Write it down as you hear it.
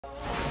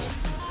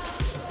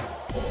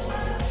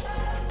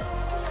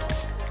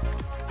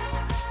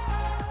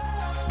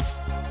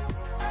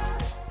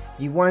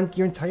You want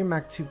your entire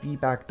Mac to be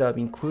backed up,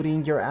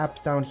 including your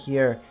apps down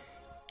here,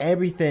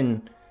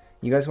 everything.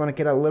 You guys want to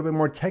get a little bit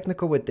more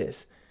technical with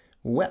this?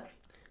 Well,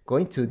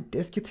 going to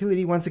disk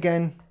utility once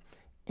again,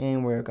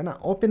 and we're gonna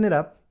open it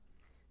up,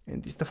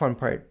 and this is the fun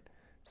part.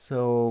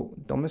 So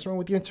don't mess around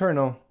with your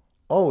internal.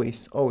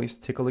 Always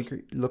take a look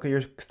at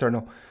your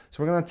external.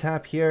 So we're gonna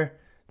tap here.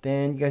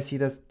 Then you guys see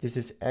that this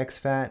is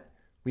exFAT.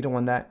 We don't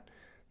want that.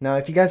 Now,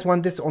 if you guys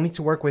want this only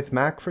to work with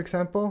Mac, for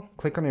example,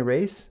 click on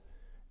erase,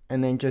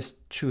 and then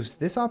just choose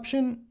this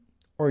option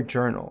or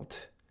journaled.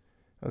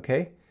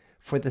 Okay.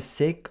 For the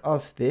sake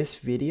of this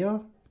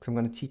video, because I'm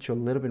gonna teach you a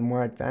little bit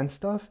more advanced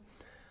stuff,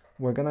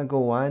 we're gonna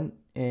go on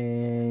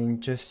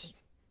and just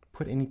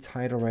put any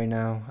title right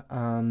now.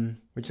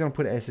 We're just gonna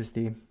put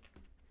SSD.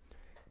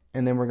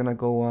 And then we're gonna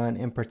go on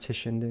and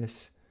partition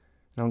this.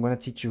 And I'm gonna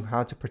teach you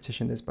how to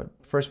partition this, but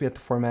first we have to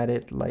format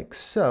it like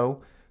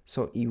so.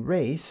 So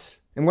erase.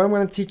 And what I'm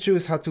gonna teach you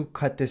is how to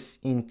cut this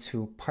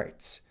into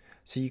parts.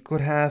 So you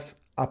could have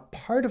a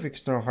part of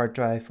external hard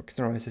drive or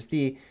external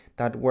SSD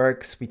that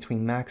works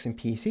between Macs and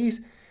PCs.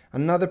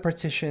 Another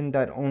partition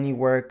that only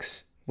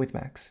works with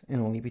Macs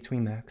and only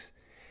between Macs.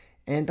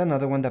 And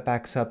another one that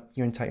backs up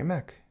your entire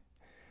Mac.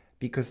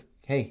 Because,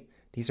 hey,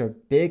 these are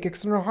big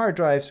external hard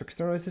drives or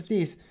external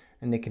SSDs,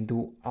 and they can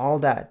do all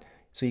that.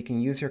 So you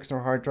can use your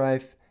external hard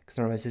drive,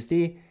 external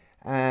SSD,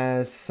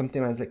 as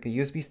something as like a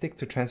USB stick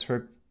to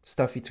transfer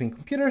stuff between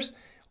computers,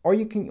 or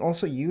you can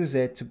also use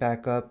it to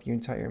back up your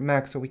entire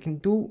Mac. So we can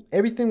do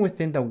everything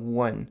within the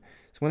one.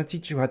 So I'm going to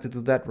teach you how to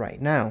do that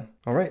right now.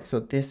 All right, so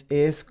this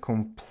is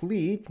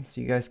complete. So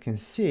you guys can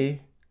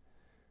see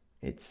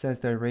it says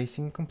the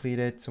erasing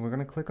completed. So we're going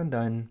to click on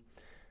done.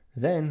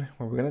 Then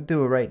what we're going to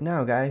do right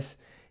now, guys,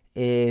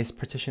 is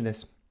partition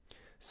this.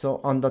 So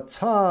on the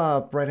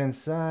top right hand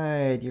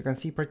side, you can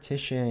see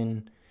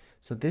partition.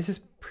 So this is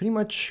pretty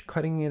much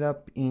cutting it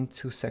up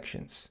into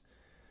sections.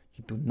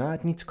 You do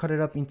not need to cut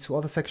it up into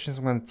all the sections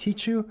I'm going to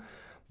teach you,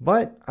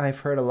 but I've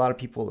heard a lot of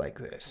people like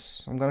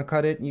this. I'm going to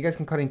cut it. You guys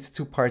can cut it into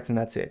two parts and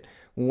that's it.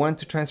 One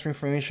to transfer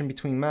information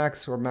between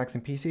Macs or Macs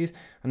and PCs.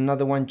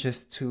 Another one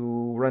just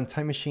to run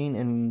Time Machine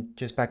and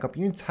just back up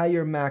your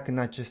entire Mac and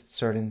not just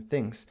certain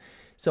things.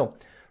 So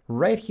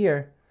right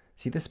here,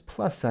 see this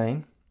plus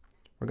sign?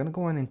 We're going to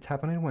go on and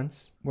tap on it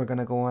once. We're going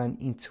to go on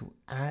into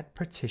add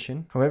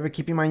partition. However,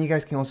 keep in mind, you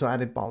guys can also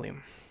add a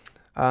volume.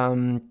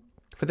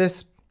 For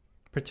this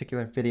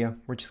particular video,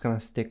 we're just going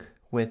to stick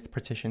with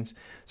partitions.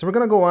 So we're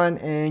going to go on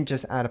and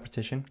just add a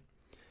partition.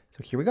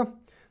 So here we go.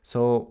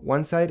 So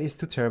one side is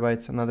 2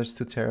 terabytes, another is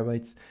 2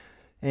 terabytes,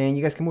 and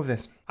you guys can move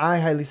this. I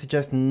highly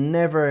suggest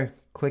never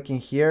clicking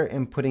here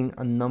and putting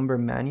a number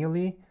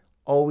manually,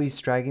 always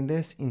dragging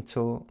this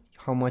into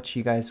how much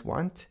you guys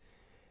want.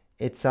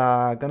 It's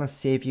gonna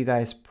save you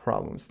guys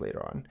problems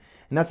later on.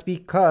 And that's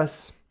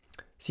because,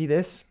 see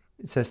this?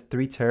 It says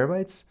 3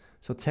 terabytes.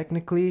 So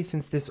technically,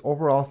 since this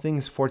overall thing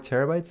is 4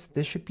 terabytes,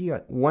 this should be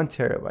 1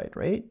 terabyte,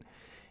 right?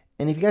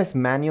 And if you guys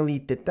manually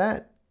did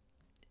that,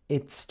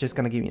 it's just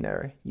gonna give you an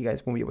error. You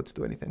guys won't be able to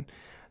do anything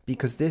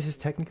because this is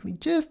technically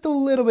just a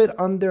little bit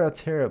under a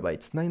terabyte.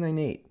 It's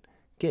 998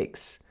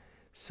 gigs.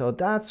 So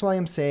that's why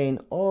I'm saying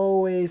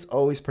always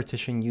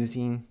partition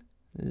using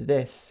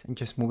this and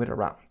just move it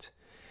around.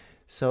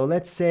 So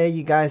let's say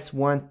you guys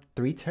want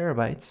 3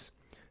 terabytes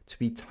to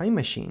be Time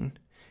Machine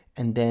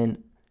and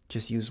then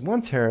just use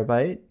 1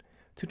 terabyte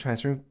to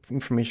transfer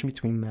information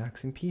between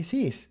Macs and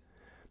PCs.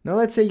 Now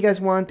let's say you guys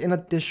want an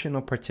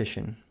additional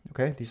partition.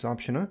 Okay, this is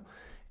optional.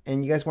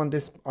 And you guys want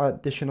this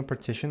additional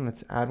partition.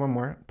 Let's add one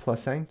more,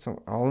 plus sign.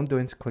 So all I'm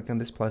doing is click on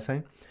this plus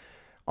sign.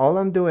 All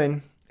I'm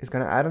doing is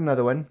gonna add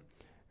another one.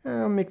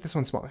 I'll make this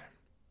one smaller.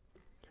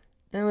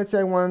 And let's say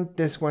I want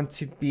this one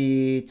to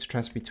be to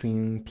transfer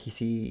between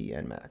PC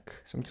and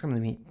Mac. So I'm just gonna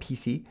make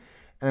PC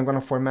and I'm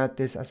gonna format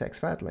this as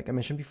exFAT like I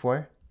mentioned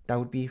before. That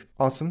would be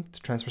awesome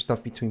to transfer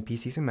stuff between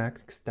PCs and Mac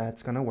because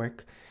that's gonna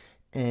work.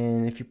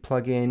 And if you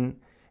plug in,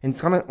 and it's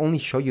gonna only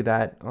show you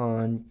that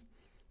on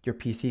your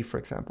PC, for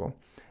example.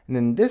 And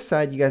then this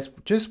side, you guys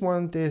just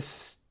want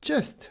this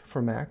just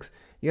for Macs.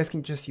 You guys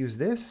can just use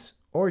this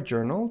or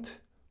journaled.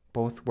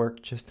 Both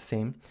work just the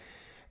same.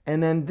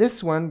 And then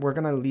this one, we're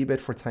gonna leave it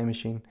for Time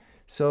Machine.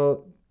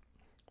 So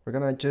we're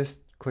gonna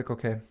just click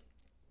OK.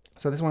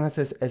 So this one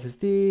says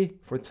SSD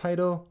for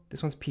title.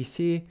 This one's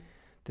PC.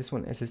 This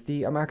one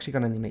SSD. I'm actually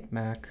gonna name it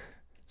Mac.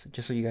 So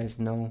just so you guys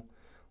know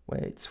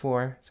what it's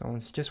for. So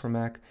it's just for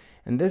Mac.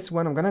 And this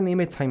one, I'm gonna name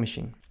it Time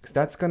Machine because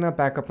that's gonna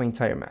back up my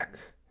entire Mac.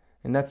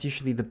 And that's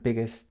usually the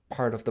biggest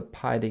part of the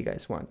pie that you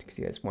guys want because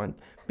you guys want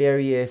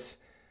various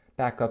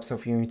backups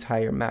of your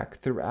entire Mac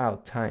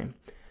throughout time.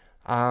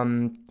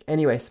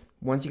 Anyways,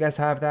 once you guys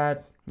have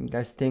that, you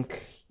guys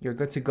think you're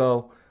good to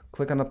go,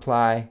 click on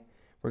apply.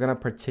 We're gonna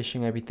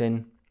partition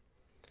everything.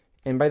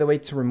 And by the way,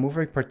 to remove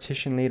a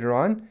partition later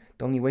on,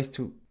 the only way is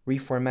to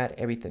reformat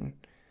everything.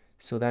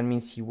 So that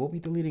means you will be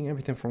deleting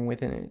everything from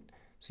within it.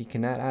 So you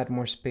cannot add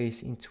more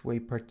space into a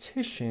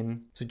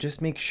partition. So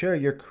just make sure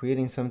you're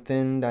creating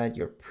something that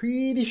you're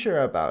pretty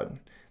sure about.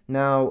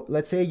 Now,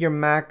 let's say your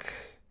Mac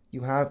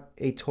you have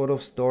a total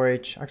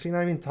storage. Actually,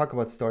 not even talk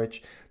about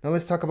storage. Now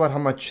let's talk about how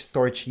much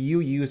storage you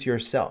use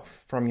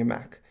yourself from your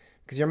Mac.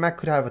 Because your Mac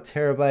could have a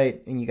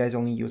terabyte and you guys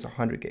only use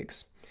 100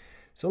 gigs.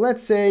 So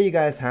let's say you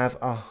guys have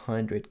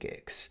 100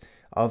 gigs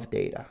of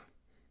data.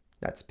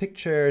 That's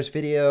pictures,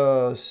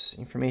 videos,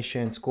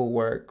 information,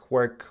 schoolwork,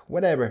 work,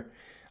 whatever.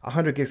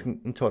 100 gigs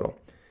in total.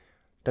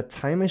 The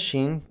time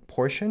machine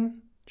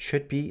portion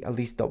should be at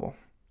least double.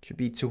 Should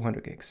be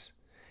 200 gigs.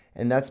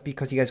 And that's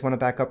because you guys want to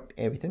back up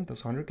everything,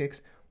 those 100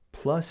 gigs,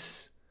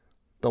 plus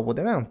double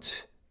the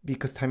amount.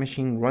 Because time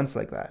machine runs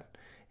like that.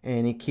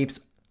 And it keeps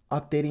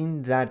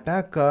updating that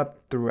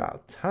backup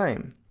throughout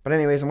time. But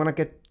anyways, I'm going to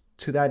get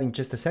to that in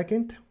just a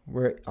second.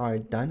 We are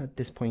done at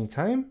this point in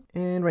time.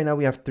 And right now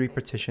we have 3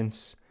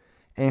 partitions.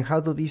 And how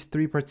do these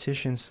 3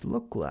 partitions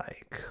look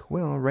like?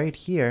 Well, right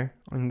here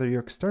under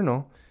your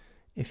external,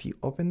 if you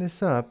open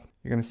this up,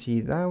 you're going to see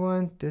that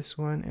one,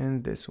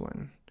 and this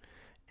one.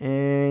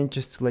 And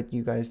just to let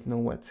you guys know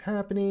what's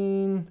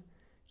happening,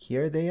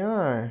 here they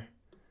are.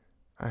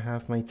 I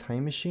have my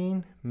time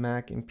machine,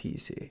 Mac, and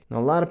PC. Now,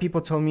 a lot of people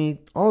told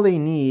me all they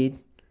need,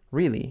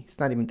 really, it's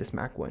not even this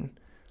Mac one.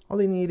 All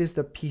they need is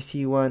the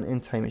PC one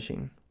and time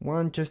machine.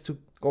 One just to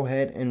go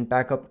ahead and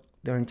back up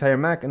their entire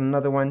Mac, and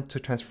another one to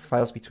transfer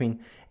files between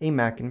a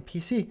Mac and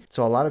PC.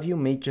 So a lot of you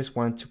may just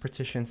want 2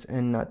 partitions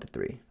and not the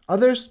 3.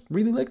 Others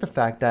really like the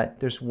fact that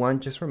there's one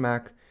just for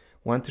Mac,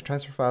 one to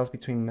transfer files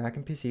between Mac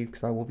and PC,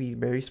 because that will be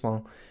very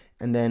small,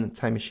 and then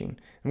time machine.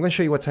 I'm going to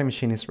show you what time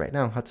machine is right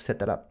now, how to set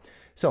that up.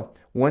 So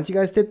once you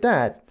guys did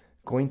that,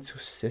 go into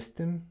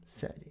System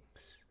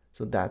Settings.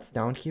 So that's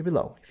down here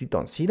below. If you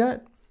don't see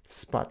that,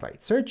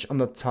 Spotlight search on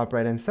the top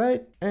right hand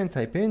side and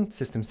type in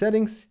System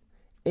Settings.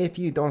 If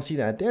you don't see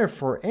that there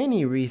for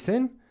any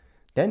reason,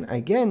 then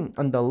again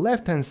on the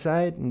left hand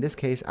side, in this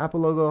case Apple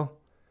logo,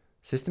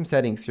 System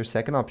Settings, your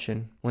second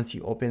option. Once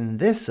you open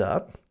this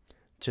up,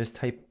 just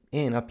type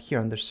in up here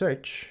under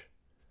search,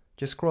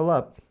 just scroll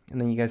up, and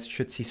then you guys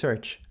should see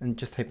search and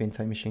just type in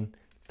time machine.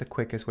 It's the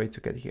quickest way to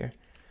get here.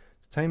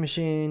 Time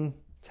machine,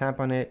 tap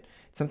on it.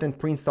 It's something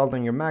pre-installed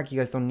on your Mac. You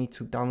guys don't need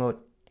to download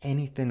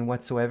anything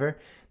whatsoever.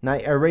 Now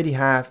I already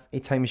have a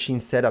time machine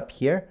set up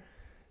here,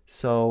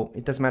 so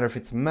it doesn't matter if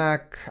it's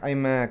Mac,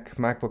 iMac,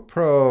 MacBook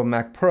Pro,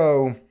 Mac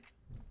Pro,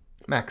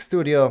 Mac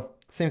Studio,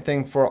 same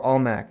thing for all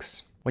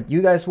Macs. What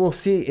you guys will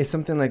see is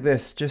something like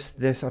this, just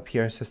this up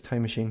here, it says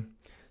time machine.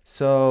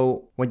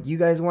 So what you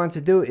guys want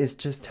to do is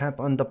just tap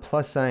on the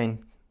plus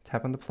sign,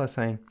 tap on the plus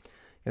sign.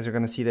 You guys are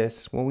going to see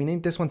this. Well, we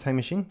named this one time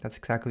machine. That's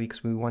exactly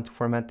because we want to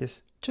format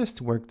this just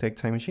to work like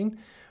time machine.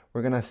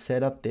 We're going to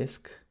set up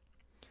disk.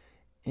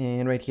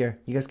 And right here,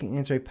 you guys can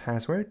enter a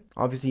password.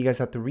 Obviously, you guys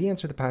have to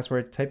re-enter the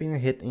password, type in a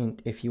hit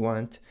int if you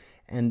want.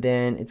 And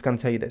then it's going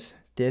to tell you this,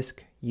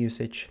 disk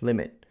usage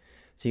limit.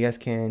 So you guys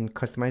can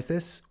customize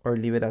this or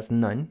leave it as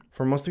none.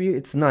 For most of you,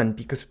 it's none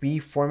because we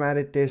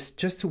formatted this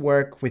just to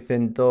work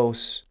within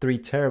those 3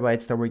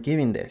 terabytes that we're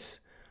giving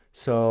this.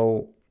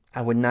 So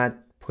I would not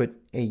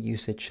put a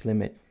usage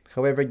limit.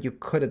 However, you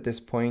could at this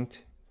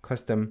point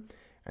custom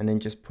and then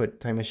just put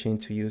time machine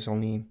to use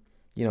only,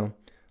 you know,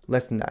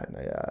 less than that,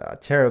 a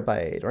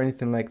terabyte or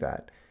anything like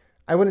that.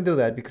 I wouldn't do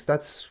that because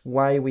that's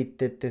why we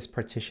did this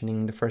partitioning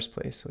in the first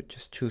place. So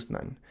just choose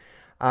none.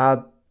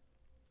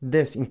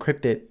 This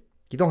encrypted,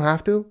 you don't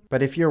have to,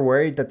 but if you're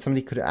worried that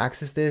somebody could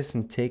access this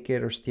and take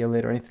it or steal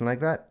it or anything like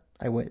that,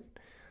 I would.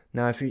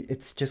 Now, if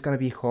it's just gonna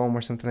be home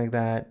or something like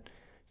that,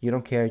 you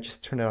don't care,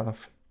 just turn it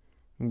off.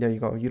 And there you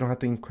go. You don't have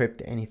to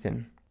encrypt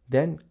anything.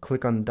 Then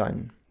click on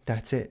done.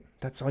 That's it.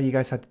 That's all you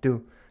guys have to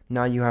do.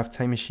 Now you have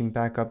time machine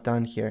backup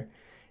down here.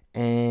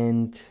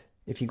 And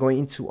if you go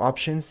into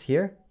options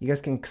here, you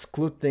guys can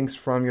exclude things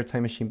from your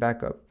time machine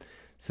backup.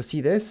 So see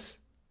this,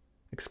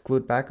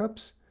 exclude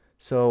backups.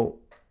 So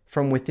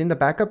from within the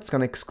backup, it's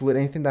going to exclude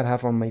anything that I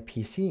have on my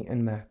PC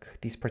and Mac,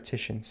 these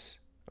partitions,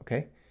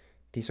 okay?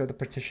 These are the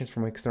partitions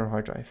from my external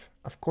hard drive.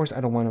 Of course,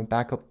 I don't want to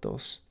back up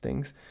those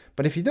things,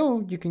 but if you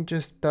do, you can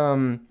just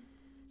go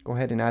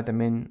ahead and add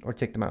them in or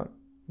take them out.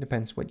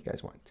 Depends what you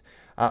guys want.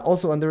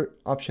 Also under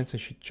options, I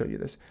should show you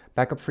this.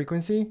 Backup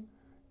frequency,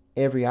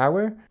 every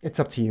hour, it's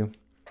up to you.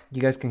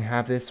 You guys can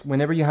have this,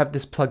 whenever you have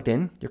this plugged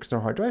in, your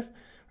external hard drive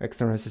or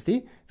external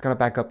SSD, it's gonna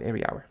back up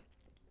every hour.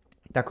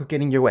 That could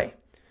get in your way.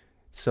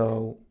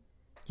 So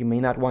you may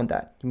not want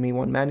that. You may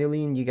want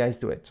manually and you guys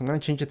do it. So I'm gonna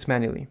change it to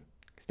manually.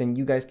 Then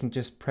you guys can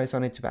just press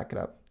on it to back it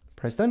up.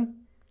 Press done.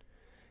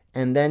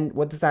 And then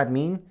what does that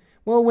mean?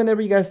 Well,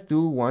 whenever you guys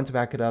do want to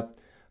back it up,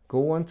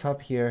 go on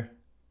top here,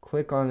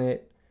 click on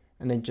it,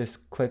 and then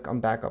just click on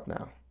backup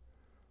now.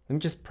 Let me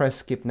just press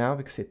skip now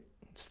because it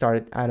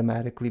started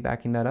automatically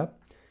backing that up.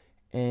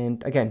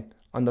 And again,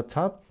 on the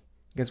top,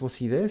 you guys will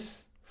see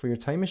this for your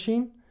time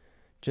machine.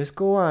 Just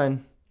go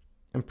on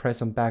and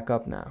press on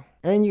backup now.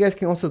 And you guys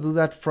can also do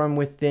that from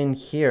within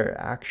here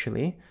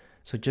actually.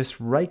 So just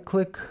right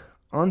click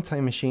on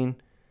time machine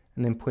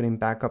and then put in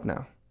backup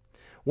now.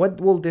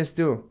 What will this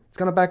do? It's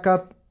gonna back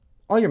up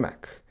all your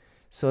Mac.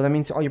 So that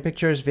means all your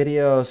pictures,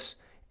 videos,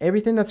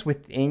 everything that's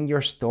within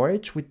your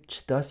storage,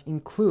 which does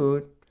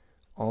include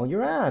all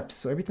your apps,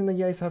 so everything that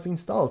you guys have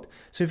installed.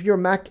 So if your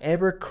Mac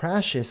ever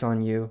crashes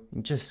on you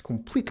and just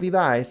completely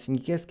dies and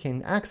you guys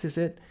can access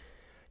it,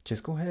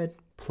 just go ahead,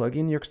 plug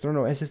in your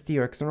external SSD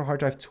or external hard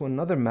drive to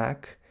another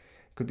Mac.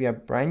 Could be a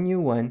brand new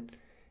one,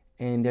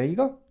 and there you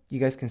go. You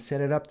guys can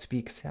set it up to be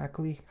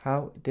exactly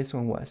how this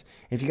one was.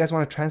 If you guys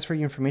want to transfer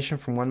your information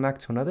from one Mac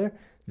to another,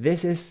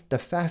 this is the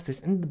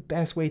fastest and the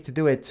best way to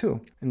do it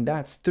too, and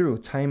that's through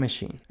Time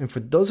Machine. And for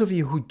those of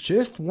you who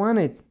just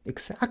wanted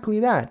exactly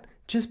that,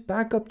 just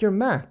back up your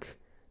Mac,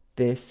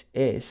 this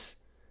is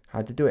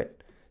how to do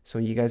it. So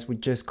you guys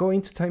would just go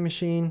into Time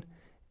Machine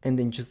and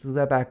then just do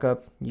that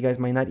backup. You guys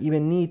might not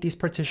even need these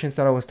partitions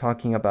that I was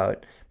talking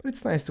about, but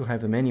it's nice to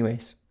have them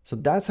anyways. So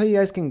that's how you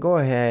guys can go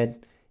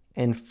ahead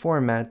and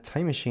format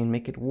Time Machine,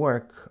 make it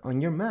work on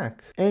your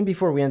Mac. And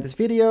before we end this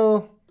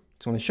video,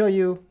 just want to show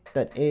you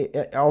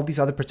that all these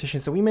other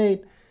partitions that we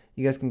made,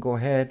 you guys can go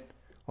ahead,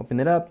 open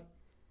it up.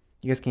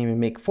 You guys can even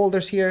make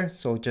folders here.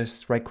 So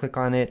just right click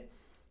on it,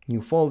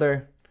 new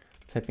folder,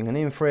 typing a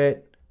name for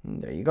it.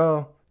 And there you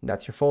go.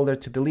 That's your folder.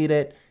 To delete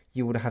it,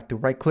 you would have to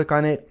right click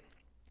on it,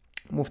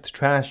 move to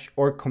trash,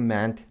 or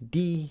Command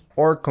D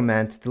or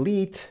Command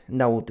Delete,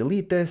 and that will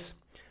delete this.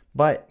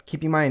 But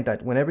keep in mind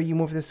that whenever you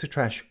move this to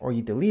trash or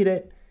you delete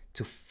it,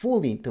 to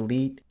fully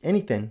delete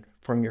anything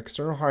from your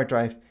external hard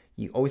drive,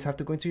 you always have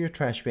to go into your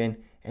trash bin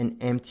and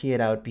empty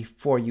it out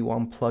before you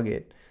unplug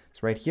it. So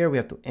right here, we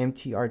have to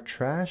empty our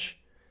trash.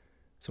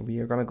 So we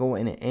are gonna go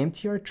in and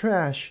empty our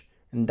trash,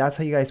 and that's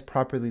how you guys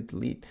properly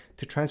delete.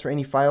 To transfer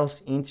any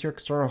files into your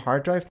external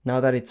hard drive,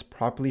 now that it's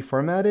properly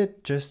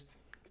formatted, just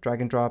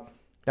drag and drop.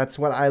 That's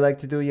what I like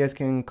to do. You guys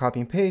can copy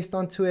and paste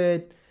onto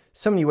it.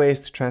 So many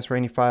ways to transfer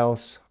any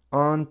files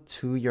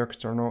onto your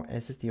external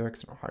SSD or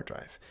external hard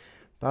drive.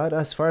 But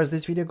as far as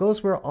this video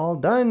goes, we're all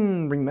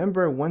done.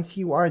 Remember, once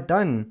you are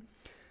done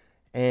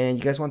and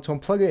you guys want to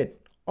unplug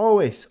it,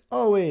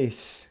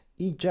 always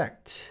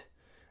eject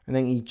and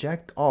then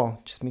eject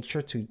all. Just make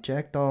sure to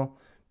eject all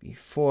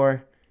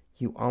before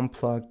you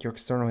unplug your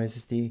external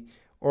SSD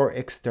or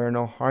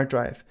external hard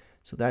drive.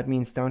 So that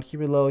means down here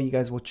below, you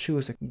guys will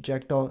choose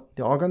eject all.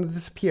 They're all going to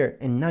disappear,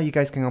 and now you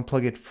guys can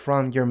unplug it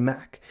from your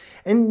Mac.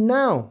 And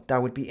now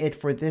that would be it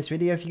for this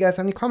video. If you guys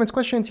have any comments,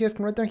 questions, you guys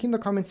can write down here in the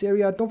comments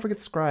area. Don't forget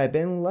to subscribe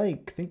and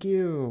like. Thank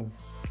you.